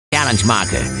challenge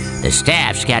marker. The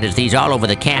staff scatters these all over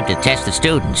the camp to test the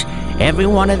students. Every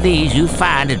one of these you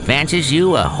find advances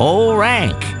you a whole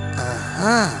rank.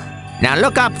 Uh-huh. Now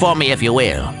look up for me if you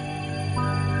will.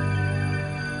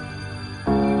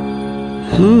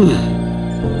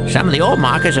 Some of the old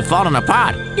markers have fallen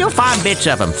apart. You'll find bits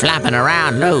of them flapping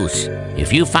around loose.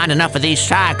 If you find enough of these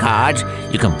Psy cards,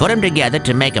 you can put them together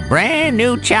to make a brand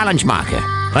new challenge marker.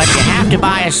 But you have to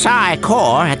buy a Psy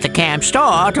core at the camp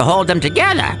store to hold them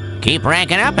together. Keep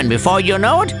ranking up, and before you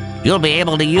know it, you'll be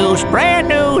able to use brand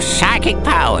new psychic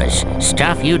powers.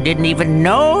 Stuff you didn't even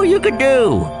know you could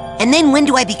do. And then when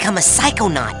do I become a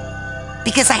Psychonaut?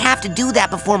 Because I have to do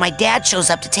that before my dad shows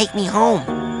up to take me home.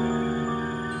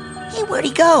 Hey, where'd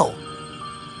he go?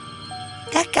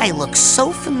 That guy looks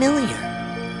so familiar.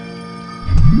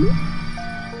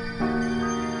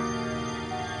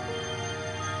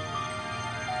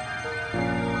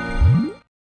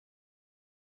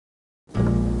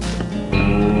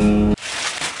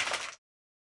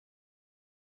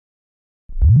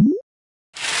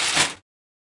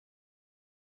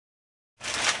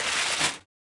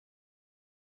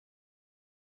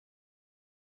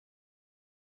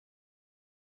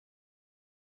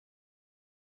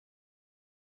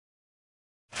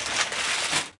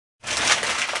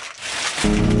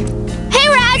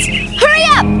 Hurry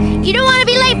up! You don't want to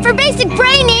be late for basic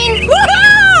braining!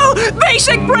 Woohoo!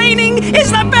 Basic braining is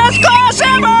the best class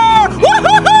ever!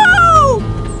 Woohoo!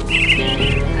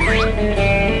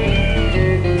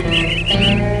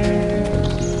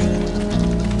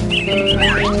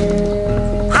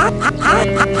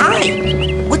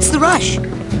 Hi! What's the rush?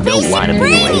 Basic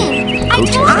braining! I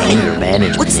told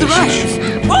you! What's the rush?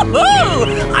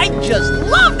 Woohoo! I just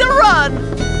love to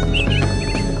run!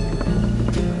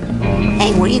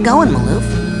 Hey, where you going, Maloof?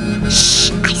 Shh!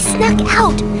 I snuck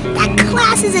out! That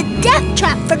class is a death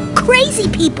trap for crazy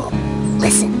people!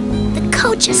 Listen, the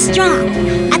coach is strong.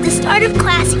 At the start of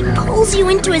class, he pulls you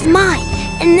into his mind,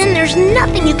 and then there's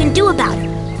nothing you can do about it.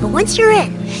 But once you're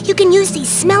in, you can use these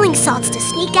smelling salts to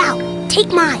sneak out. Take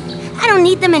mine. I don't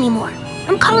need them anymore.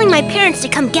 I'm calling my parents to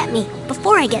come get me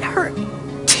before I get hurt.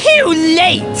 Too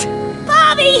late!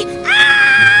 Bobby!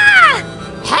 Ah!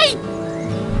 Hey!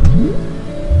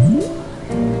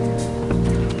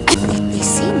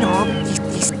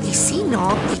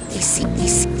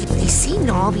 They see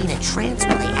Nobby in a trance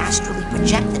where they astrally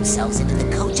project themselves into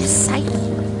the coach's psyche,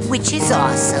 which is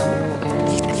awesome.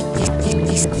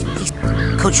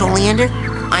 Coach Oleander,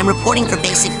 I'm reporting for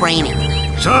basic braining.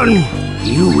 Son,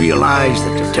 you realize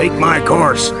that to take my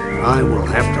course, I will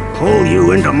have to pull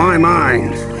you into my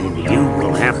mind, and you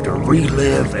will have to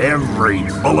relive every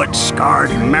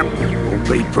bullet-scarred memory. Won't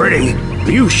be pretty.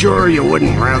 Are you sure you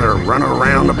wouldn't rather run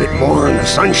around a bit more in the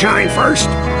sunshine first?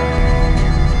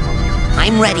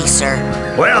 I'm ready, sir.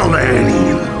 Well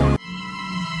then...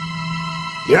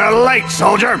 You're late,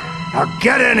 soldier. Now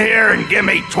get in here and give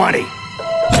me 20.